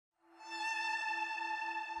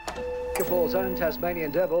basketball's own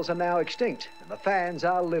Tasmanian Devils are now extinct, and the fans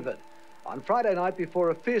are livid. On Friday night,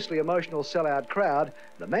 before a fiercely emotional sellout crowd,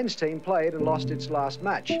 the men's team played and lost its last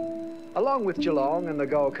match. Along with Geelong and the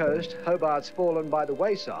Gold Coast, Hobart's fallen by the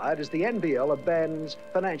wayside as the NBL abandons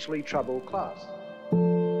financially troubled clubs.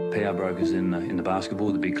 PR brokers in the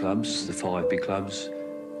basketball, the big clubs, the 5 big clubs,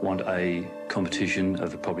 want a competition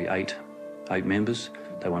of probably eight members.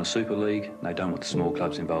 They want a Super League, and they don't want the small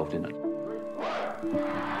clubs involved in it.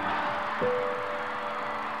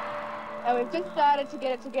 And we've just started to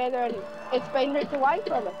get it together and it's been ripped away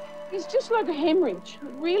from us. It's just like a hemorrhage.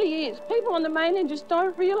 It really is. People on the mainland just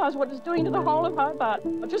don't realise what it's doing to the whole of Hobart.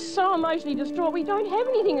 I'm just so emotionally distraught. We don't have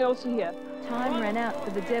anything else here. Time ran out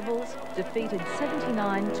for the Devils, defeated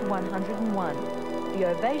 79 to 101. The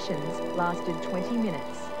ovations lasted 20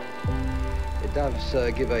 minutes. It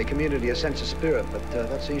does give a community a sense of spirit, but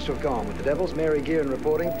that seems to have gone with the Devils. Mary Gearan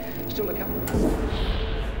reporting. Still to come.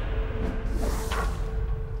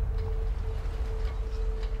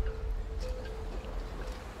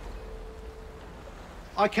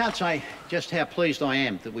 I can't say just how pleased I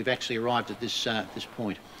am that we've actually arrived at this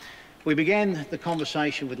point. We began the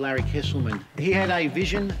conversation with Larry Kesselman. He had a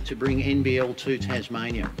vision to bring NBL to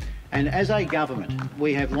Tasmania. And as a government,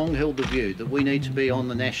 we have long held the view that we need to be on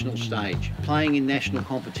the national stage, playing in national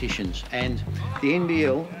competitions. And the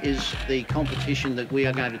NBL is the competition that we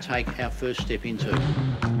are going to take our first step into.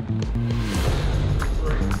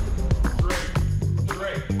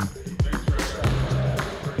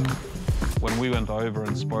 When we went over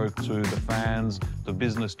and spoke to the fans, the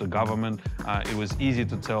business, the government, it was easy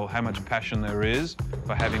to tell how much passion there is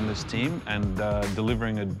for having this team, and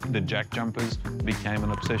delivering the JackJumpers became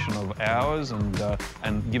an obsession of ours,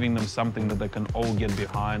 and giving them something that they can all get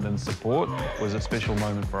behind and support was a special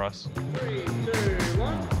moment for us. 3, 2,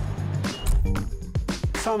 1.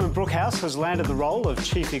 Simon Brookhouse has landed the role of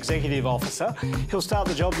Chief Executive Officer. He'll start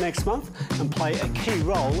the job next month and play a key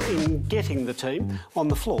role in getting the team on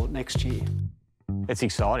the floor next year. It's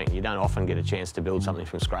exciting. You don't often get a chance to build something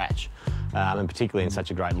from scratch, and particularly in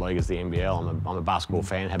such a great league as the NBL. I'm a basketball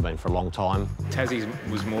fan, have been for a long time. Tassie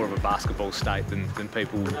was more of a basketball state than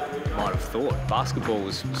people might have thought. Basketball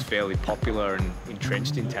was fairly popular and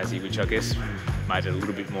entrenched in Tassie, which I guess made it a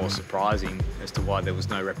little bit more surprising as to why there was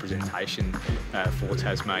no representation for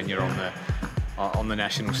Tasmania on the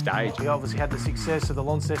national stage. We obviously had the success of the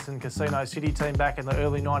Launceston Casino City team back in the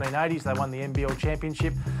early 1980s. They won the NBL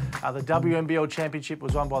Championship. The WNBL Championship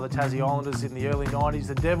was won by the Tassie Islanders in the early 90s.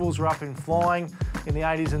 The Devils were up and flying in the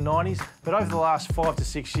 80s and 90s. But over the last 5 to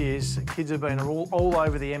 6 years, kids have been all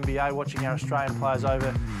over the NBA, watching our Australian players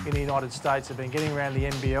over in the United States, have been getting around the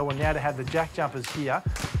NBL. And now to have the JackJumpers here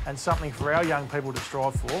and something for our young people to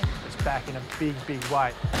strive for, it's back in a big, big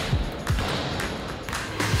way.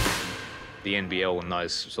 The NBL and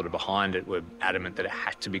those sort of behind it were adamant that it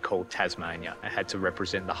had to be called Tasmania. It had to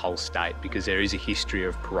represent the whole state, because there is a history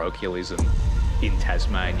of parochialism in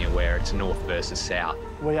Tasmania where it's north versus south.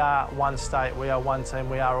 We are one state, we are one team,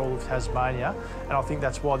 we are all of Tasmania, and I think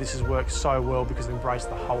that's why this has worked so well, because it embraced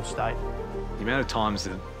the whole state. The amount of times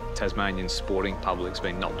that Tasmanian sporting public's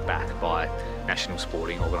been knocked back by national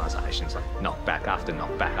sporting organisations, like knockback after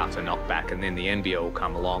knockback after knockback, and then the NBL will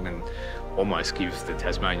come along and almost gives the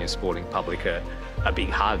Tasmanian sporting public a big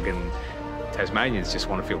hug, and Tasmanians just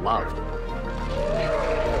want to feel loved.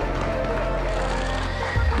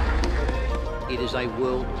 It is a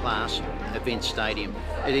world-class event stadium.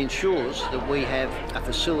 It ensures that we have a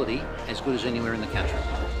facility as good as anywhere in the country.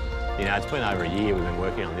 You know, it's been over a year we've been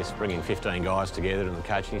working on this, bringing 15 guys together and the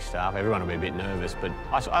coaching staff. Everyone will be a bit nervous, but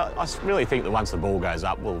I really think that once the ball goes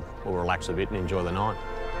up, we'll relax a bit and enjoy the night.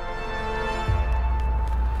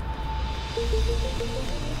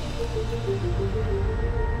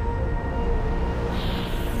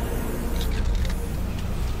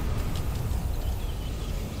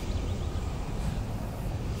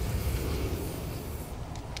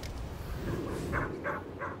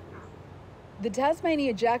 The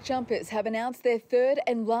Tasmania JackJumpers have announced their third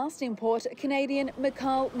and last import, Canadian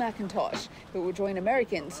Mikal McIntosh, who will join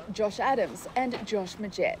Americans Josh Adams and Josh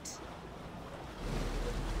Majette.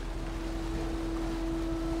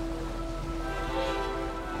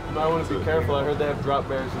 You might want to be careful. I heard they have drop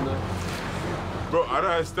bears in there. Bro,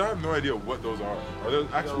 I still have no idea what those are. Are those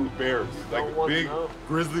actually bears? Like big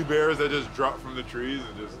grizzly bears that just drop from the trees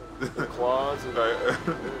and just... The claws. And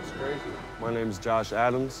it's crazy. My name is Josh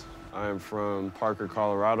Adams. I'm from Parker,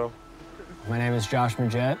 Colorado. My name is Josh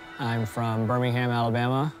Majette. I'm from Birmingham,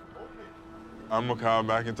 Alabama. I'm Mikal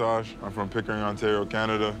McIntosh. I'm from Pickering, Ontario,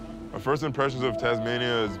 Canada. My first impressions of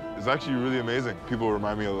Tasmania is actually really amazing. People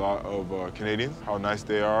remind me a lot of Canadians, how nice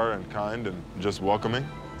they are and kind and just welcoming.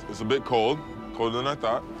 It's a bit cold, colder than I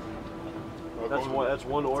thought. That's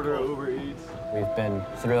one order of Uber Eats. We've been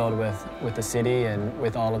thrilled with the city and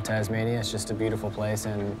with all of Tasmania. It's just a beautiful place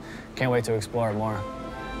and can't wait to explore it more.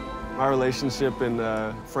 My relationship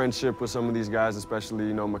and friendship with some of these guys, especially,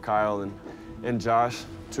 you know, Mikhail and Josh,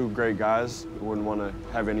 two great guys. I wouldn't want to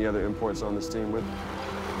have any other imports on this team with.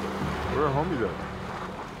 Where are homies at?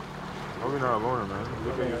 Homie not a loner,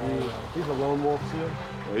 man. He's a lone wolf, too.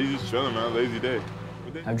 Yeah, he's just chilling, man. Lazy day.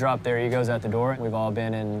 I've dropped their egos at the door. We've all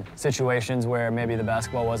been in situations where maybe the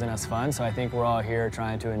basketball wasn't as fun, so I think we're all here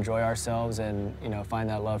trying to enjoy ourselves and, you know, find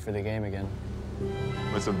that love for the game again.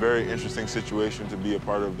 It's a very interesting situation to be a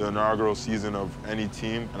part of the inaugural season of any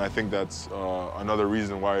team, and I think that's another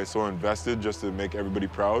reason why it's so invested, just to make everybody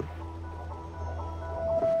proud.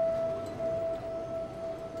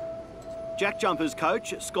 JackJumpers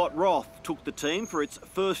coach Scott Roth took the team for its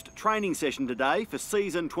first training session today for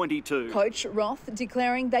season 22. Coach Roth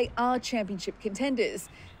declaring they are championship contenders,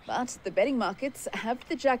 but the betting markets have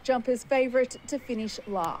the JackJumpers favourite to finish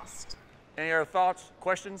last. Any other thoughts,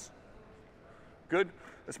 questions? Good?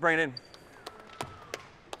 Let's bring it in.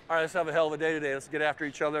 All right, let's have a hell of a day today. Let's get after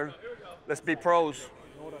each other. Let's be pros.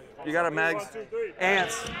 You got it, Mags.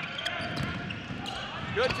 Ants.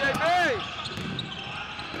 Good, JB.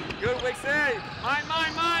 Good, Wixie.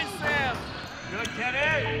 Mine, Sam. Good,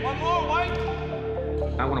 Kenny. One more, White.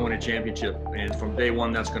 I want to win a championship, and from day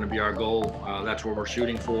one, that's going to be our goal. That's what we're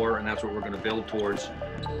shooting for, and that's what we're going to build towards.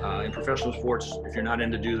 In professional sports, if you're not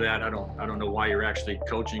in to do that, I don't know why you're actually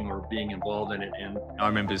coaching or being involved in it. And I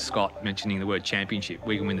remember Scott mentioning the word championship.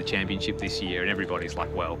 We can win the championship this year, and everybody's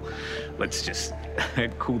like, well, let's just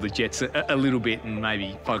cool the jets a little bit and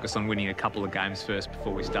maybe focus on winning a couple of games first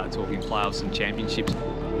before we start talking playoffs and championships.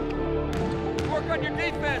 Work on your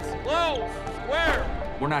defense. Low, square.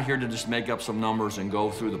 We're not here to just make up some numbers and go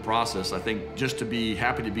through the process. I think just to be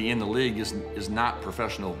happy to be in the league is not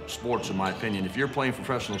professional sports, in my opinion. If you're playing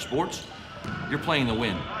professional sports, you're playing to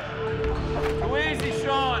win. Too easy,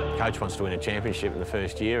 Sean. Coach wants to win a championship in the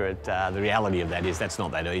first year. The reality of that is that's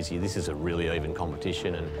not that easy. This is a really even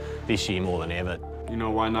competition, and this year more than ever. You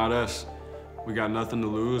know, why not us? We got nothing to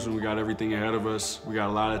lose, and we got everything ahead of us. We got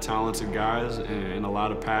a lot of talented guys and a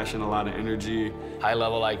lot of passion, a lot of energy.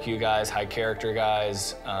 High-level IQ guys, high-character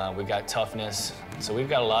guys. We got toughness. So we've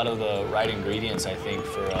got a lot of the right ingredients, I think,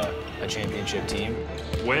 for a championship team.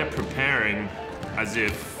 We're preparing as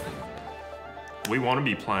if we want to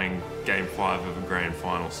be playing Game 5 of a grand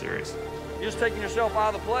final series. You're just taking yourself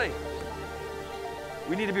out of the play.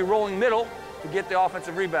 We need to be rolling middle to get the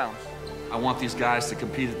offensive rebounds. I want these guys to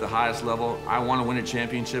compete at the highest level. I want to win a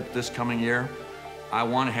championship this coming year. I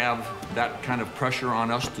want to have that kind of pressure on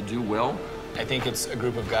us to do well. I think it's a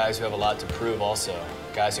group of guys who have a lot to prove also.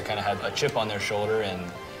 Guys who kind of have a chip on their shoulder and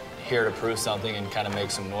here to prove something and kind of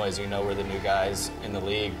make some noise. You know, we're the new guys in the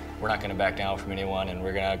league. We're not going to back down from anyone, and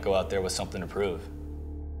we're going to go out there with something to prove.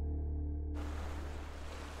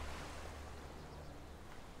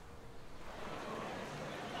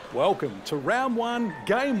 Welcome to round one,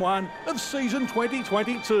 game one of season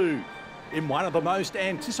 2022. In one of the most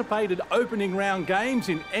anticipated opening round games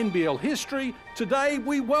in NBL history, today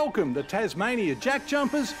we welcome the Tasmania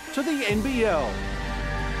JackJumpers to the NBL.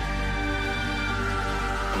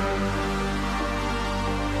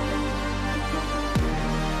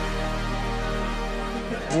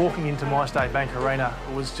 Walking into MyState Bank Arena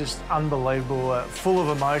was just unbelievable, full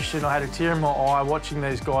of emotion. I had a tear in my eye watching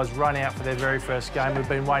these guys run out for their very first game. We've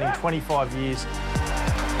been waiting 25 years.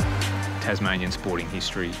 Tasmanian sporting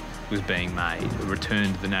history was being made. A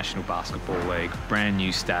return to the National Basketball League, brand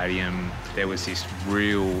new stadium. There was this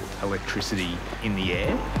real electricity in the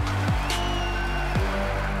air.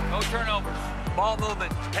 No turnovers, ball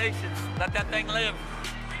movement, patience, let that thing live.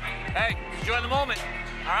 Hey, enjoy the moment.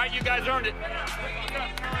 All right, you guys earned it.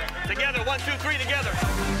 Together, 1, 2, 3, together.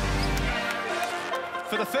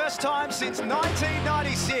 For the first time since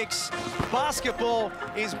 1996, basketball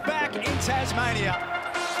is back in Tasmania.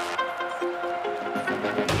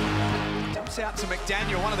 Jumps out to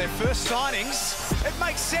McDaniel, one of their first signings. It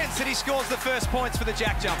makes sense that he scores the first points for the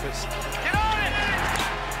JackJumpers. Get on it!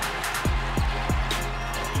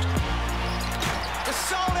 The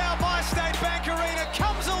sold-out MyState Bank Arena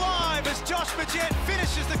comes alive as Josh Majette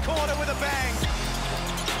finishes the quarter with a bang.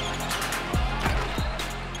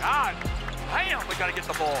 God, damn, we got to get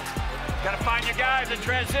the ball. Got to find your guys in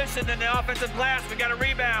transition in the offensive glass. We got to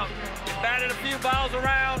rebound. We batted a few balls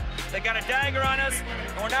around. They got a dagger on us,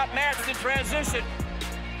 and we're not matched in transition.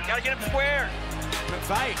 Got to get them squared.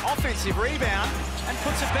 McVeigh, offensive rebound, and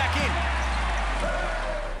puts it back in.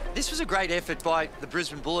 This was a great effort by the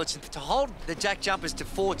Brisbane Bullets. To hold the Jack Jumpers to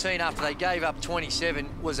 14 after they gave up 27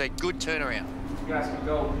 was a good turnaround. You guys can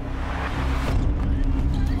go.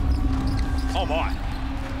 Oh, my.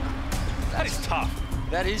 That is tough.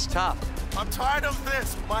 That is tough. I'm tired of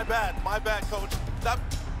this. My bad, coach. That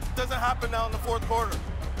doesn't happen now in the fourth quarter.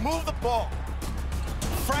 Move the ball.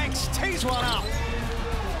 Franks tees one up.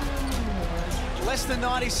 Less than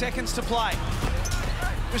 90 seconds to play.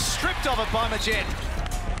 Was stripped of it by Majen.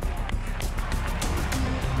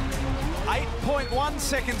 8.1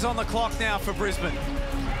 seconds on the clock now for Brisbane.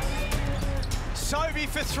 Sobey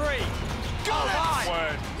for three. Got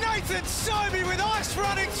it! Nathan Sobey with ice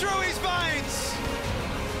running through his veins.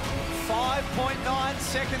 5.9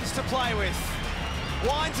 seconds to play with.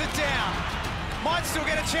 Winds it down. Might still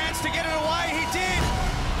get a chance to get it away. He did.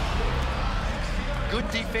 Good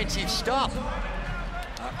defensive stop.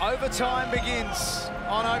 Overtime begins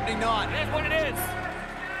on opening night. That's what it is.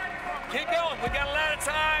 Keep going. We've got a lot of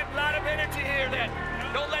time, a lot of energy here then.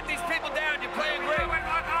 Don't let these people down. You're playing great.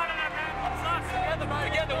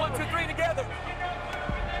 Together, 1, 2, 3 together.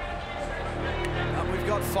 And we've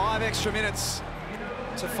got 5 extra minutes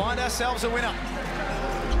to find ourselves a winner.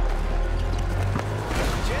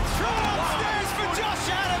 Jets throw it upstairs for Josh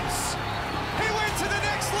Adams. He went to the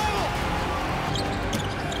next level.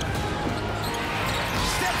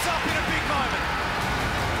 Steps up in a big moment.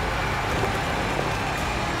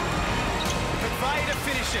 McVeigh to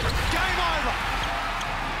finish it. Game over.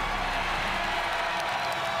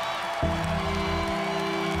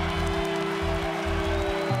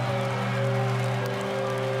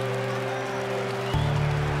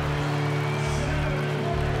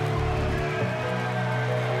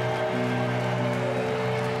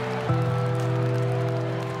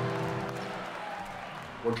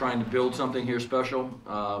 We're trying to build something here special.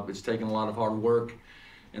 It's taken a lot of hard work,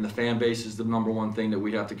 and the fan base is the #1 thing that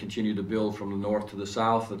we have to continue to build from the north to the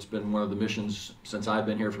south. That's been one of the missions since I've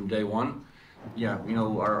been here from day one. Yeah, you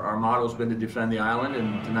know, our motto's been to defend the island,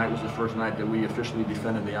 and tonight was the first night that we officially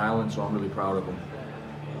defended the island, so I'm really proud of them.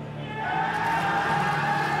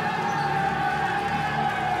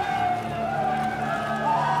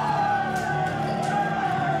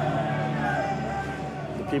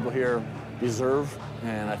 The people here deserve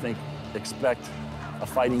and I think expect a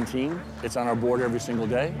fighting team. It's on our board every single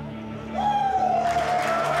day.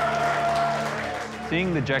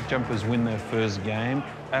 Seeing the Jack Jumpers win their first game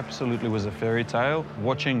absolutely was a fairy tale.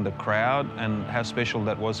 Watching the crowd and how special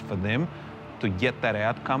that was for them to get that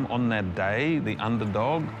outcome on that day, the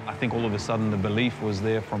underdog, I think all of a sudden the belief was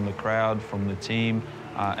there from the crowd, from the team,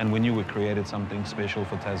 and we knew we created something special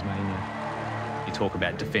for Tasmania. You talk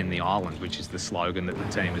about defend the island, which is the slogan that the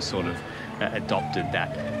team has sort of adopted,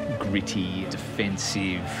 that gritty,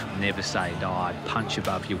 defensive, never say die, punch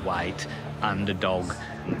above your weight, underdog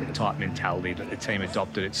type mentality that the team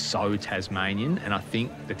adopted. It's so Tasmanian, and I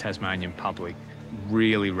think the Tasmanian public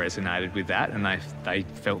really resonated with that, and they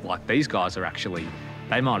felt like these guys are actually,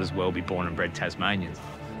 they might as well be born and bred Tasmanians.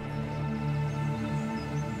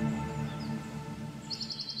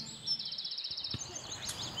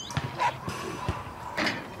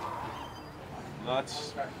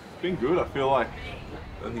 It's been good. I feel like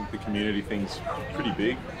I think the community thing's pretty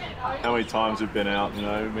big. How many times we've been out, you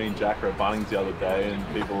know, me and Jack were at Bunnings the other day and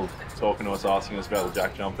people talking to us, asking us about the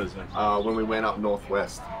Jack Jumpers. When we went up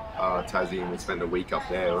northwest, Tassie, and we spent a week up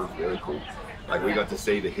there, it was really cool. Like, we got to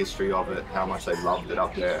see the history of it, how much they loved it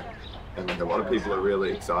up there. And a lot of people are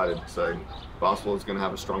really excited. So basketball is going to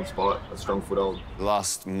have a strong spot, a strong foothold. The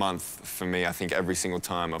last month, for me, I think every single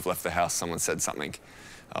time I've left the house, someone said something.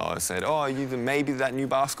 I said, oh, you maybe that new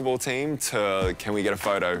basketball team, to can we get a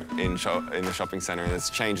photo in the shopping centre? And it's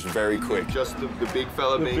changed very quick. Just the big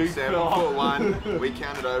fella being 7'1", we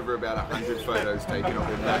counted over about 100 photos taken of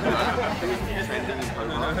him that night. He was trending in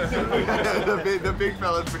Hobart. The big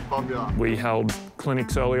fella's pretty popular. We held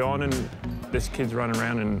clinics early on, and there's kids running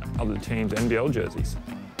around in other teams' NBL jerseys.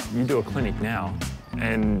 You do a clinic now,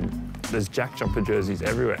 and there's Jack Jumper jerseys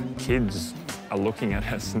everywhere. Kids are looking at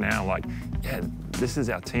us now like, yeah, this is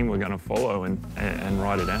our team we're going to follow and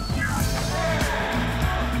ride it out.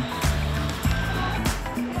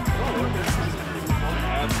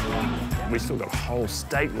 We still got a whole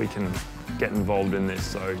state we can get involved in this,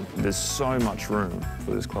 so there's so much room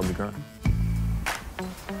for this club to grow.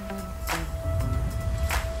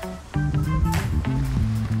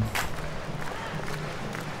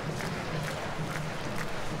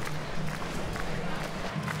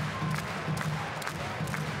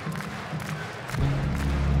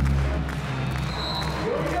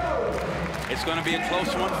 It's going to be a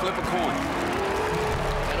close one, flip a coin.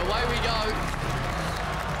 And away we go.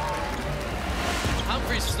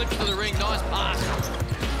 Jeffries slips to the ring. Nice pass.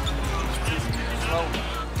 Well,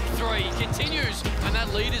 3 continues, and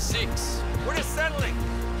that lead is 6. We're just settling.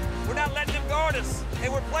 We're not letting them guard us,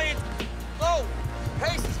 and we're playing low.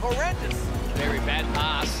 Pace is horrendous. Very bad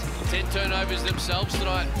pass. 10 turnovers themselves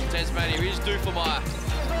tonight. Tasmania is due for Meyer.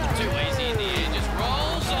 Too easy in the air, just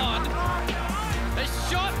rolls on. A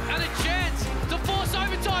shot and a chance to force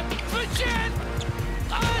overtime for Jen.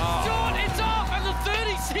 Shot, it's off, and the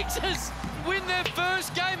 36ers win their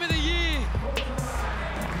first game of the year.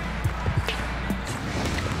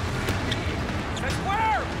 That's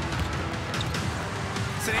where?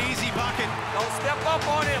 It's an easy bucket. Don't step up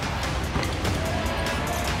on him.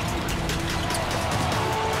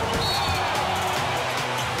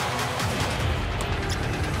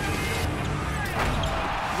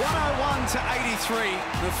 To 83,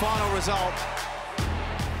 the final result.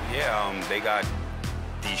 Yeah, they got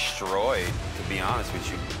destroyed, to be honest with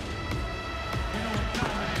you.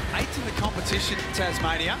 8th in the competition,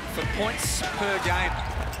 Tasmania, for points per game.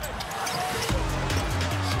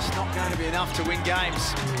 It's just not going to be enough to win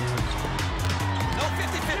games. No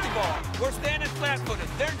 50-50 ball. We're standing flat-footed.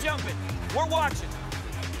 They're jumping. We're watching.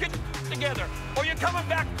 Get together, or you're coming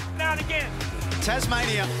back down again.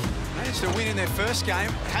 Tasmania managed to win in their first game,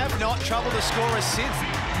 have not troubled the scorers since.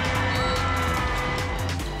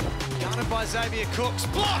 Guarded by Xavier Cooks,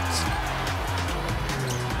 blocked!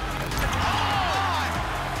 Oh!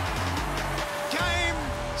 Game,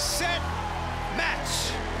 set,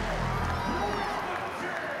 match!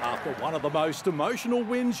 After one of the most emotional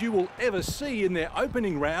wins you will ever see in their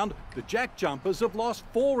opening round, the JackJumpers have lost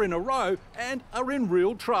 4 in a row and are in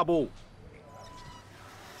real trouble.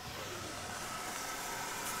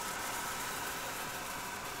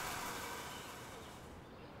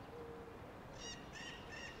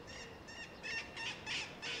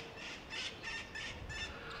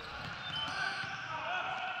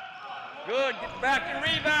 Good, get back and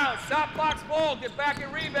rebound. Shot box ball, get back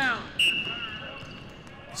and rebound.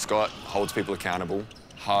 Scott holds people accountable,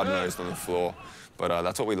 hard-nosed on the floor, but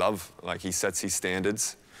that's what we love. Like, he sets his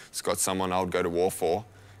standards. Scott's someone I would go to war for,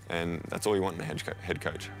 and that's all you want in a head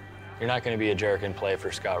coach. You're not going to be a jerk and play for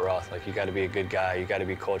Scott Roth. Like, you got to be a good guy. You got to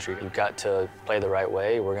be culture. You've got to play the right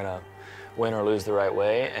way. We're going to win or lose the right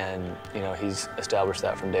way, and, you know, he's established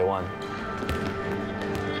that from day one.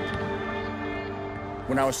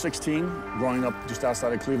 When I was 16, growing up just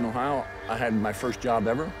outside of Cleveland, Ohio, I had my first job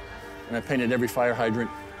ever, and I painted every fire hydrant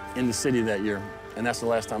in the city that year, and that's the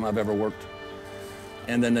last time I've ever worked.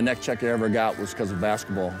 And then the next check I ever got was because of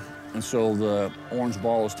basketball. And so the orange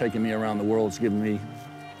ball is taking me around the world. It's giving me,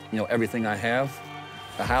 you know, everything I have,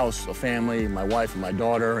 a house, a family, my wife and my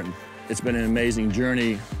daughter, and it's been an amazing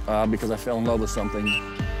journey because I fell in love with something.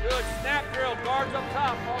 Good, snap drill, guards up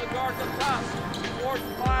top, all the guards up top. Force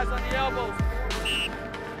the eyes on the elbows.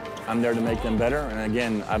 I'm there to make them better, and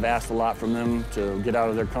again, I've asked a lot from them to get out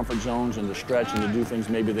of their comfort zones and to stretch and to do things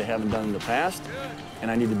maybe they haven't done in the past, and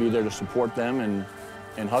I need to be there to support them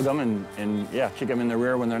and hug them and yeah, kick them in the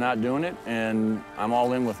rear when they're not doing it, and I'm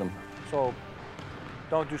all in with them. So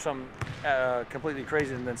don't do something completely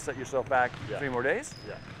crazy and then set yourself back 3 more days?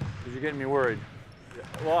 Yeah. Because you're getting me worried.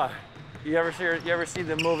 Yeah. Why? You ever see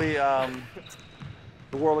the movie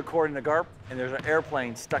The World According to Garp? And there's an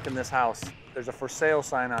airplane stuck in this house. There's a for sale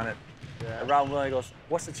sign on it. Yeah. And Robin Williams goes,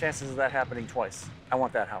 what's the chances of that happening twice? I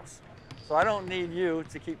want that house. So I don't need you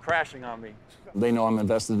to keep crashing on me. They know I'm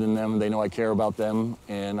invested in them, they know I care about them,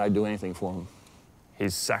 and I'd do anything for them.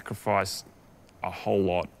 He's sacrificed a whole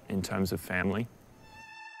lot in terms of family.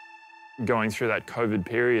 Going through that COVID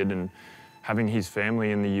period and having his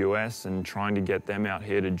family in the US and trying to get them out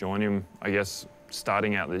here to join him, I guess,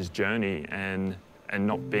 starting out this journey and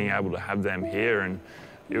not being able to have them here, and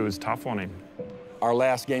it was tough on him. Our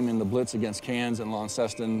last game in the Blitz against Cairns and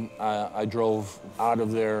Launceston, I drove out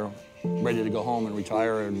of there ready to go home and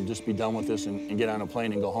retire and just be done with this and get on a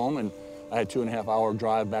plane and go home. And I had a 2.5-hour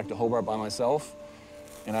drive back to Hobart by myself,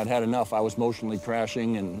 and I'd had enough. I was emotionally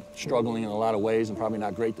crashing and struggling in a lot of ways and probably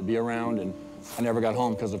not great to be around. And I never got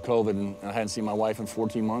home because of COVID, and I hadn't seen my wife in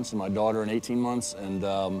 14 months and my daughter in 18 months, and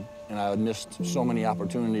I had missed so many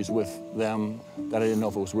opportunities with them that I didn't know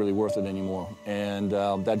if it was really worth it anymore. And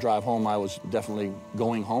that drive home, I was definitely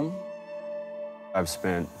going home. I've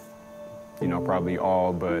spent, you know, probably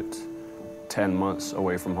all but 10 months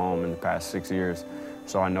away from home in the past 6 years.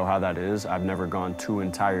 So I know how that is. I've never gone 2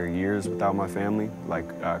 entire years without my family like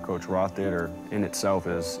Coach Roth did, or in itself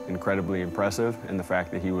is incredibly impressive. And the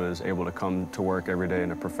fact that he was able to come to work every day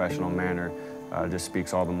in a professional manner just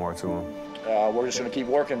speaks all the more to him. We're just going to keep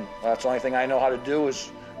working. That's the only thing I know how to do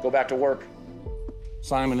is go back to work.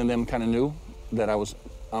 Simon and them kind of knew that I was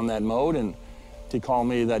on that mode, and He called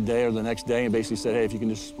me that day or the next day and basically said, hey, if you can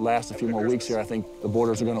just last a few more weeks here, I think the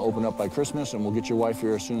borders are going to open up by Christmas and we'll get your wife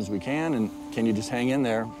here as soon as we can, and can you just hang in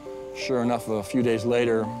there? Sure enough, a few days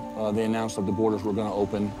later, they announced that the borders were going to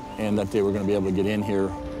open and that they were going to be able to get in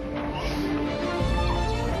here.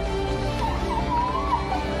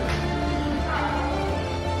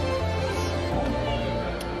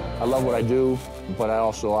 I love what I do, but I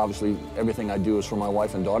also, obviously, everything I do is for my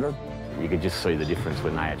wife and daughter. You could just see the difference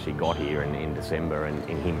when they actually got here in December, and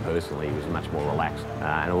in him personally, he was much more relaxed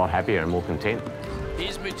and a lot happier and more content.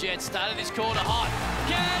 Here's Majet, started his quarter hot,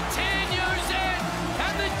 continues in,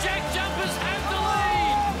 and the JackJumpers have the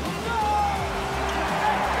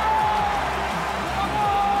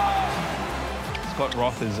lead! Scott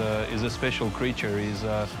Roth is a special creature.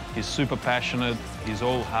 He's super passionate, he's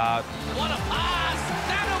all heart. What a pass!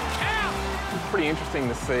 That'll count! It's pretty interesting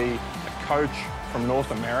to see a coach from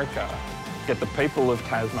North America get the people of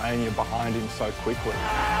Tasmania behind him so quickly.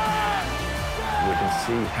 We can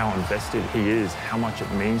see how invested he is, how much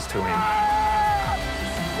it means to him.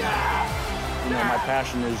 You know, my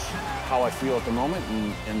passion is how I feel at the moment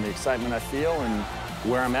and the excitement I feel and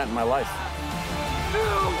where I'm at in my life.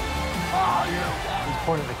 He's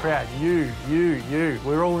pointing at the crowd, you.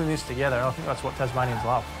 We're all in this together, and I think that's what Tasmanians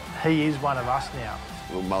love. He is one of us now.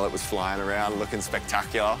 Little mullet was flying around looking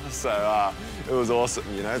spectacular, so it was awesome,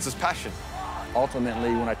 you know, it's just passion.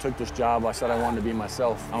 Ultimately, when I took this job, I said I wanted to be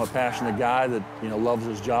myself. I'm a passionate guy that, you know, loves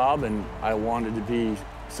his job, and I wanted to be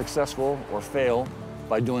successful or fail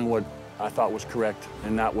by doing what I thought was correct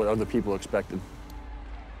and not what other people expected.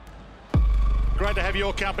 Great to have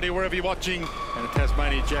your company wherever you're watching. And the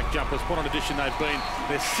Tasmania JackJumpers, what an addition they've been.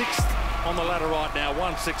 They're 6th on the ladder right now,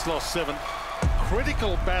 1-6, lost 7.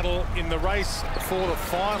 Critical battle in the race for the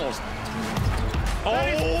finals.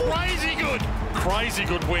 Oh, crazy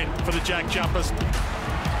good win for the JackJumpers.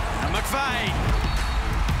 And McVeigh.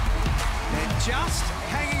 They're just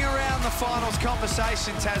hanging around the finals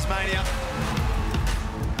conversation, Tasmania.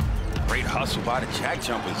 Great hustle by the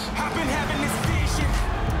JackJumpers. I've been having this vision.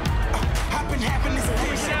 I've been having this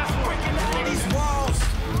vision. Breaking all these walls.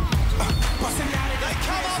 They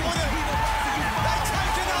come up with it. They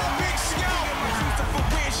take another big scalp.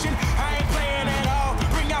 I ain't playing at all.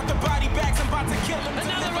 Bring out the body bags. I'm about to kill them.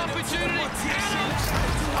 Another opportunity.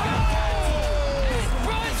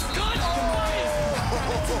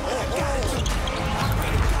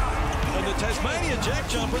 And the Tasmania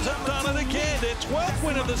JackJumpers have done it again. Their 12th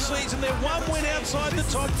win of the season. They're 1 win outside the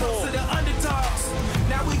top 4. To the underdogs.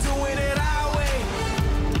 Now we doing it our way.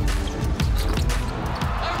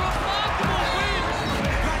 A remarkable win.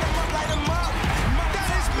 Light them up.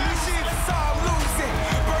 That is massive. Let's all lose it.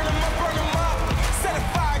 Burn them up. Set a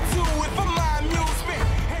fire to it for my amusement.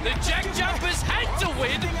 The JackJumpers had to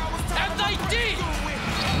win, and they did.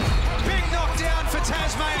 Big knockdown for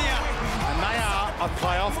Tasmania. And they are a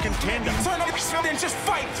playoff contender. Turn up and just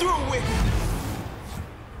fight through it.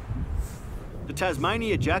 The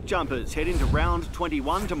Tasmania JackJumpers head into round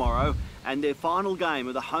 21 tomorrow and their final game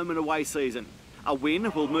of the home and away season. A win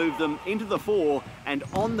will move them into the 4 and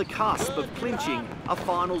on the cusp of clinching a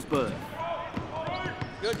finals berth.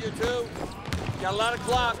 Good, you two. Got a lot of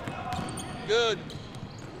clock. Good.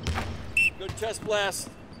 Good chest blast.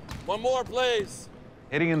 One more, please.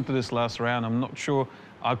 Heading into this last round, I'm not sure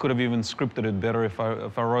I could have even scripted it better if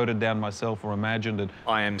I wrote it down myself or imagined it.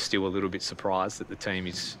 I am still a little bit surprised that the team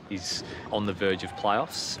is on the verge of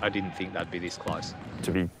playoffs. I didn't think they'd be this close.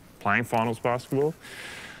 To be playing finals basketball,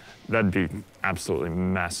 that'd be absolutely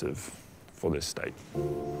massive for this state.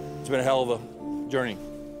 It's been a hell of a journey.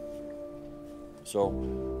 So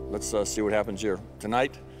let's see what happens here.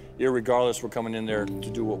 Tonight, irregardless, we're coming in there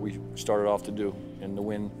to do what we started off to do and to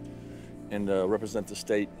win and represent the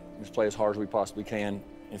state. Let's play as hard as we possibly can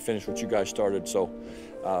and finish what you guys started. So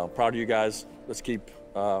proud of you guys. Let's keep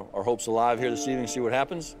our hopes alive here this evening, see what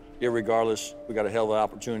happens. Irregardless, we got a hell of an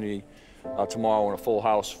opportunity tomorrow in a full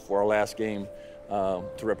house for our last game to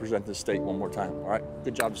represent the state one more time. All right,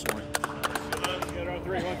 good job this morning. Together on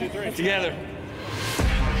 3, 1, 2, 3. Together.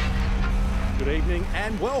 Good evening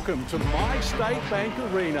and welcome to My State Bank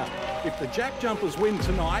Arena. If the JackJumpers win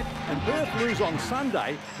tonight and Perth lose on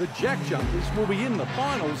Sunday, the JackJumpers will be in the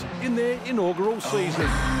finals in their inaugural season.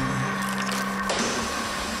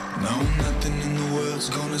 No, nothing in the world's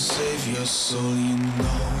gonna save your soul, you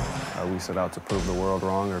know. We set out to prove the world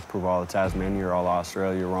wrong, or prove all of Tasmania or all of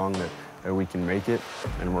Australia wrong, that we can make it,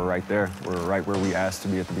 and we're right there. We're right where we asked to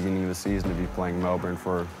be at the beginning of the season, to be playing Melbourne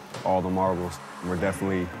for all the marbles. We're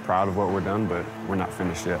definitely proud of what we're done, but we're not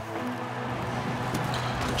finished yet.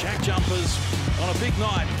 The JackJumpers on a big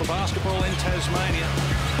night for basketball in Tasmania.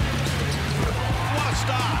 What a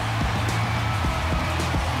start.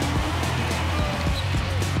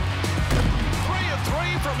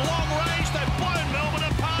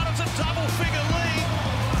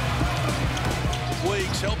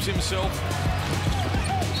 keeps himself.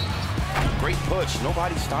 Great push.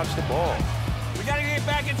 Nobody stops the ball. We got to get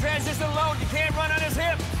back in transition load. You can't run on his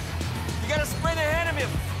hip. You got to sprint ahead of him.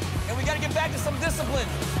 And we got to get back to some discipline.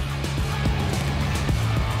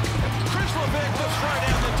 Chris Levesque to throw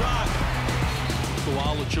down the dart.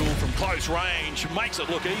 Koala Chul from close range makes it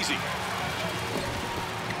look easy.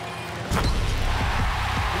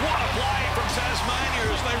 What a play from Tasmania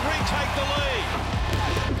as they retake the lead.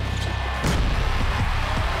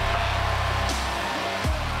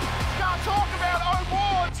 Can't talk about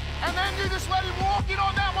awards and then you just let him walk in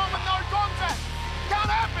on that one with no contact. Can't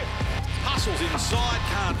happen. Hustles inside,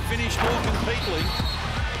 can't finish. Morgan Peatley.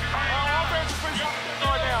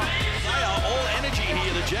 They are all energy here.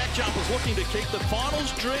 The JackJumpers looking to keep the finals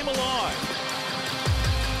dream alive.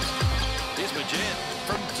 Here's Magent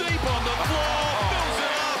from deep on the floor. Fills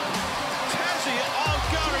it up. Tassie,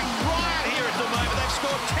 going riot here at the moment. They've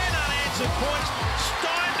scored 10 unanswered points.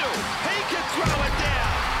 Steindl, he can throw it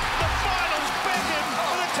down. The finals beckon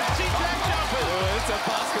for the Tassie JackJumpers. Oh, it's a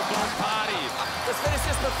basketball party. Let's finish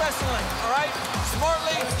this professionally, all right?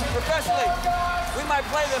 Smartly, professionally. We might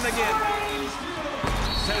play them again.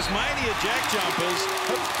 Tasmania JackJumpers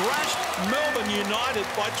have thrashed Melbourne United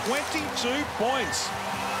by 22 points.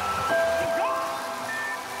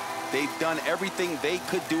 They've done everything they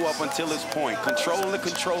could do up until this point. Control the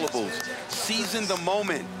controllables. Seizing the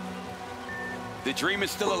moment. The dream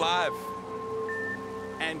is still alive.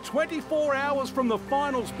 And 24 hours from the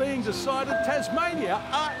finals being decided, Tasmania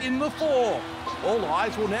are in the 4. All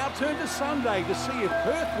eyes will now turn to Sunday to see if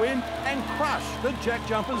Perth win and crush the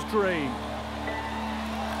JackJumpers' dream.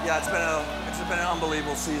 Yeah, it's been an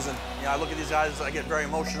unbelievable season. I look at these guys, I get very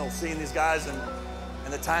emotional seeing these guys and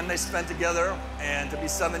the time they spent together, and to be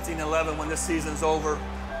 17-11 when this season's over,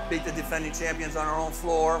 beat the defending champions on our own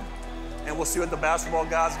floor, and we'll see what the basketball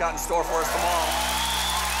gods got in store for us tomorrow.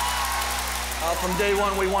 From day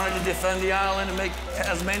one, we wanted to defend the island and make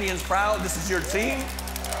Tasmanians proud. This is your team.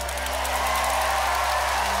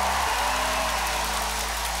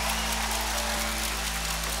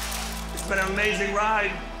 It's been an amazing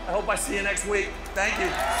ride. I hope I see you next week. Thank you.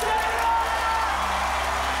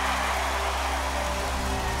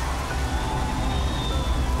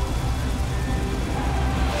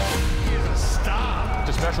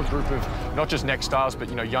 A special group of not just next stars, but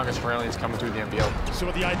young Australians coming through the NBL. See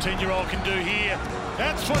what the 18-year-old can do here.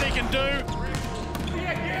 That's what he can do.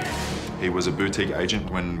 He was a boutique agent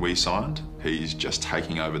when we signed. He's just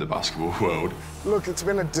taking over the basketball world. Look, it's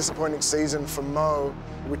been a disappointing season for Mo,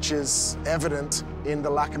 which is evident in the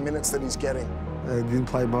lack of minutes that he's getting. Didn't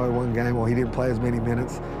play Mo one game, or he didn't play as many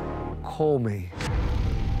minutes. Call me.